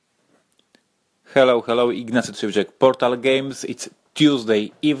Hello, Ignacy Trzywczek, Portal Games. It's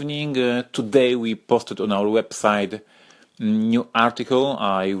Tuesday evening. Today we posted on our website new article.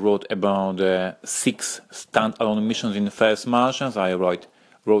 I wrote about 6 standalone missions in First Martians. I wrote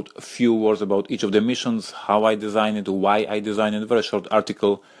a few words about each of the missions, how I designed it, why I designed it. A very short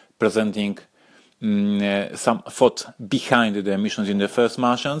article presenting some thoughts behind the missions in the First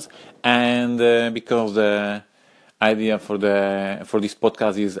Martians. And because the idea for this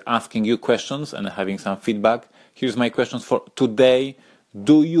podcast is asking you questions and having some feedback. Here's my questions for today.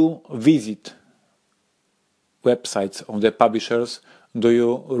 Do you visit websites of the publishers? Do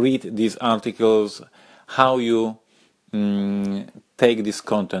you read these articles? How you take this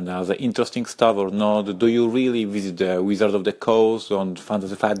content as interesting stuff or not? Do you really visit the Wizard of the Coast on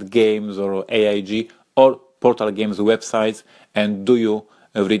Fantasy Flight Games or AIG or Portal Games websites? And do you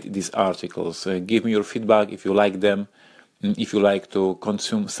read these articles? Give me your feedback if you like them, if you like to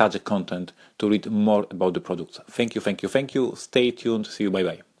consume such a content, to read more about the products. Thank you. Stay tuned. See you.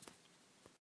 Bye-bye.